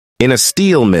In a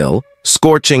steel mill,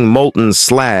 scorching molten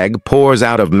slag pours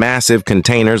out of massive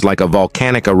containers like a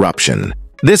volcanic eruption.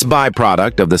 This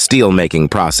byproduct of the steel-making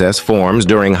process forms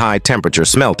during high-temperature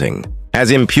smelting.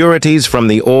 As impurities from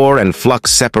the ore and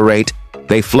flux separate,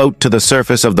 they float to the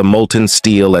surface of the molten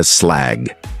steel as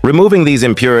slag. Removing these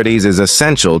impurities is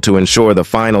essential to ensure the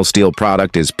final steel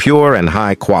product is pure and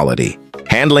high quality.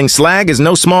 Handling slag is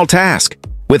no small task.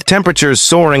 With temperatures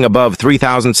soaring above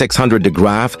 3,600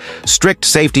 degrees, strict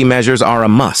safety measures are a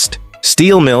must.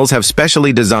 Steel mills have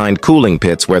specially designed cooling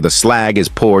pits where the slag is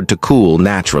poured to cool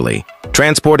naturally.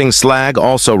 Transporting slag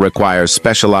also requires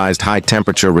specialized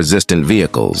high-temperature resistant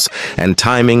vehicles, and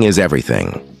timing is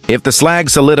everything. If the slag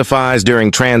solidifies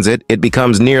during transit, it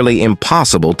becomes nearly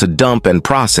impossible to dump and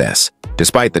process.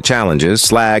 Despite the challenges,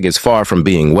 slag is far from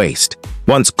being waste.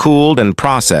 Once cooled and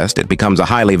processed, it becomes a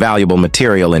highly valuable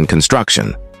material in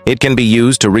construction. It can be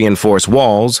used to reinforce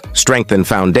walls, strengthen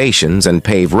foundations, and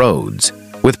pave roads.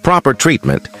 With proper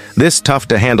treatment, this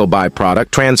tough-to-handle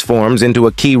byproduct transforms into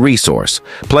a key resource,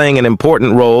 playing an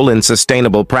important role in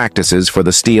sustainable practices for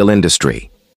the steel industry.